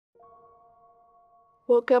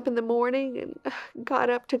woke up in the morning and got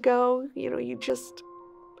up to go. You just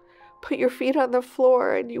put your feet on the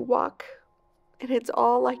floor and you walk. And it's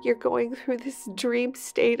all like you're going through this dream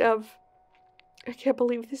state of, I can't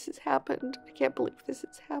believe this has happened. I can't believe this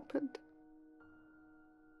has happened.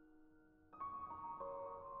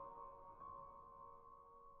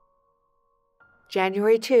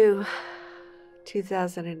 January 2,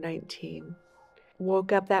 2019.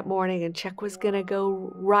 Woke up that morning and Chuck was going to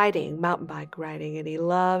go riding, mountain bike riding, and he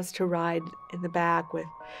loves to ride in the back with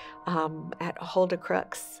at Holder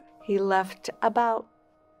Crooks. He left about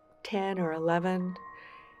 10 or 11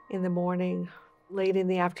 in the morning. Late in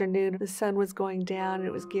the afternoon, the sun was going down and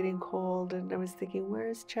it was getting cold, and I was thinking,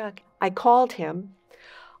 where's Chuck? I called him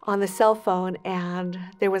on the cell phone and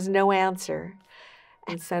there was no answer.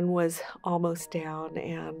 And the sun was almost down,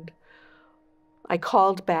 and I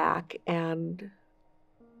called back and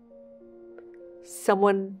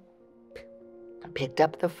someone picked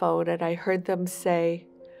up the phone and I heard them say,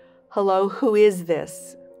 "Hello, who is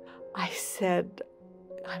this?" I said,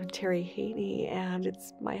 "I'm Terri Haenny, and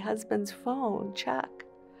it's my husband's phone, Chuck."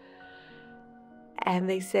 And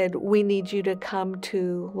they said, "We need you to come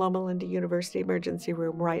to Loma University emergency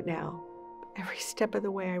room right now." Every step of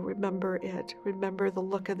the way, I remember it. Remember the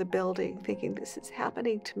look of the building, thinking, this is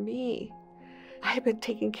happening to me. I have been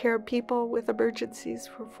taking care of people with emergencies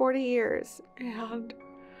for 40 years, and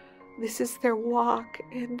this is their walk,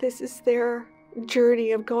 and this is their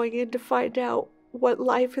journey of going in to find out what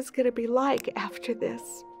life is going to be like after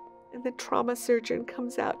this. And the trauma surgeon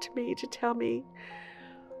comes out to me to tell me,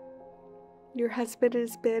 "Your husband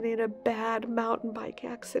has been in a bad mountain bike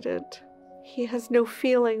accident. He has no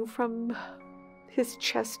feeling from his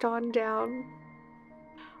chest on down."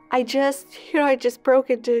 I just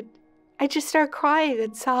started crying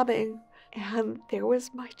and sobbing. And there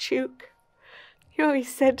was my Chuck. He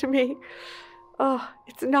said to me, "Oh,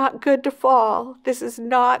 it's not good to fall. This is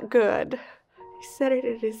not good." He said it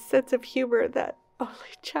in his sense of humor that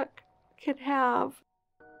only Chuck can have.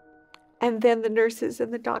 And then the nurses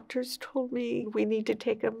and the doctors told me we need to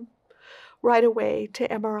take him right away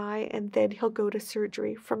to MRI, and then he'll go to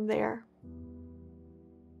surgery from there.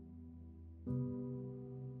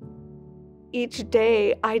 Each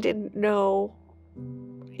day, I didn't know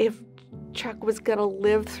if Chuck was going to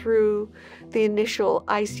live through the initial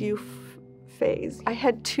ICU phase. I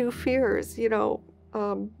had two fears,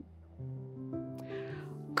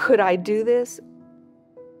 could I do this?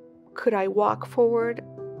 Could I walk forward?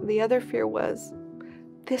 The other fear was,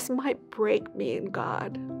 this might break me in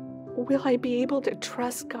God. Will I be able to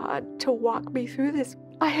trust God to walk me through this?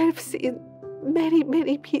 I have seen many,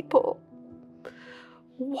 many people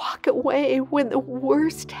walk away when the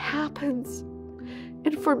worst happens.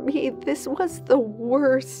 And for me, this was the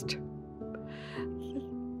worst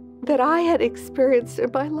that I had experienced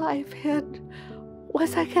in my life. And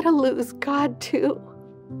was I going to lose God too?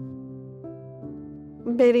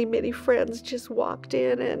 Many, many friends just walked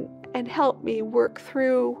in and helped me work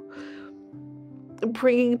through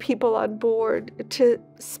bringing people on board to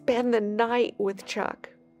spend the night with Chuck.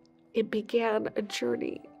 It began a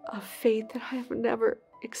journey of faith that I have never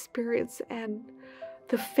experienced, and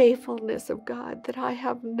the faithfulness of God that I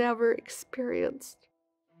have never experienced.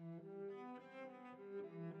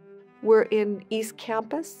 We're in East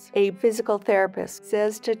Campus. A physical therapist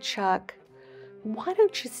says to Chuck, "Why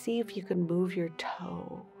don't you see if you can move your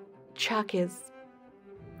toe?" Chuck is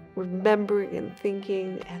remembering and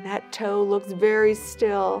thinking, and that toe looks very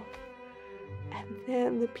still. And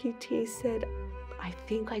then the PT said, "I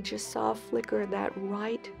think I just saw a flicker in that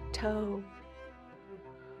right toe."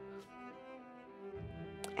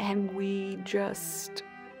 And we just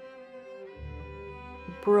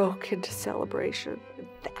broke into celebration.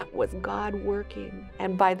 That was God working.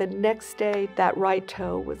 And by the next day, that right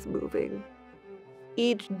toe was moving.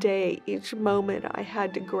 Each day, each moment, I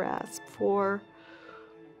had to grasp for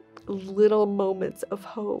little moments of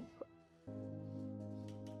hope.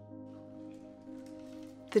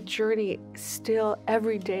 The journey still,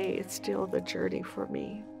 every day, it's still the journey for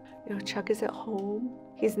me. Chuck is at home.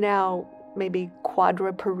 He's now maybe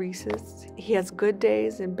quadriparesis. He has good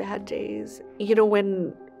days and bad days.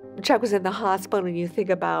 When Chuck was in the hospital and you think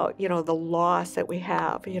about, the loss that we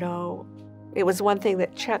have, it was one thing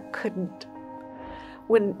that Chuck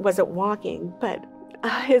wasn't walking, but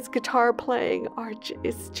his guitar playing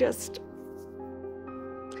is just,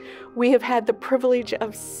 we have had the privilege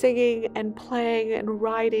of singing and playing and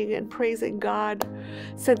writing and praising God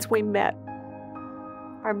since we met.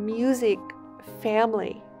 Our music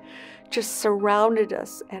family just surrounded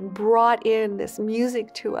us and brought in this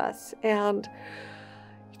music to us. And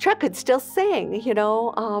Chuck could still sing,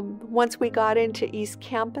 Once we got into East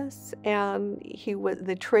Campus and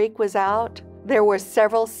the trach was out, there were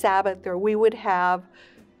several Sabbath, or we would have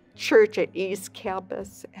church at East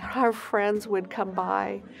Campus, and our friends would come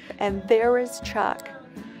by, and there is Chuck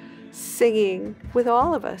singing with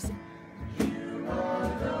all of us.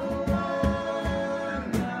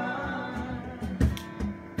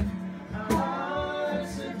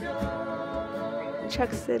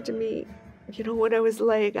 Chuck said to me, when I was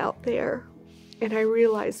laying out there, and I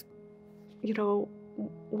realized,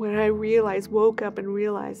 when I woke up and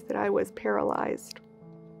realized that I was paralyzed,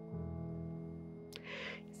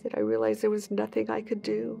 he said, I realized there was nothing I could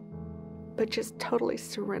do but just totally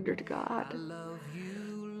surrender to God.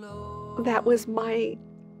 That was my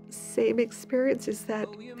same experience, is that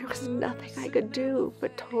there was nothing I could do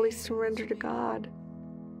but totally surrender to God.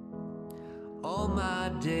 All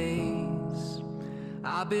my days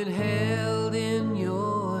I've been held in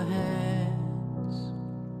your hands.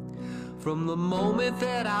 From the moment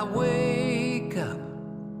that I wake up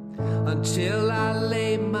until I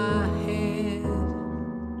lay my head,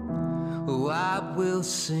 oh, I will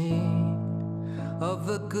sing of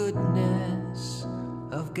the goodness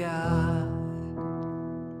of God.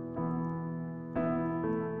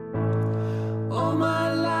 All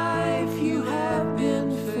my life you have been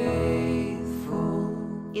faithful.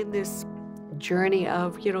 In this journey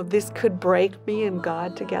of, this could break me and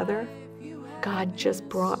God together, God just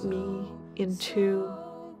brought me into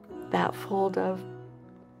that fold of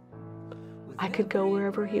I could go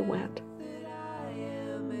wherever He went.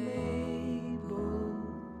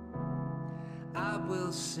 I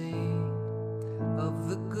will sing of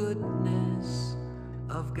the goodness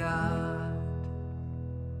of God.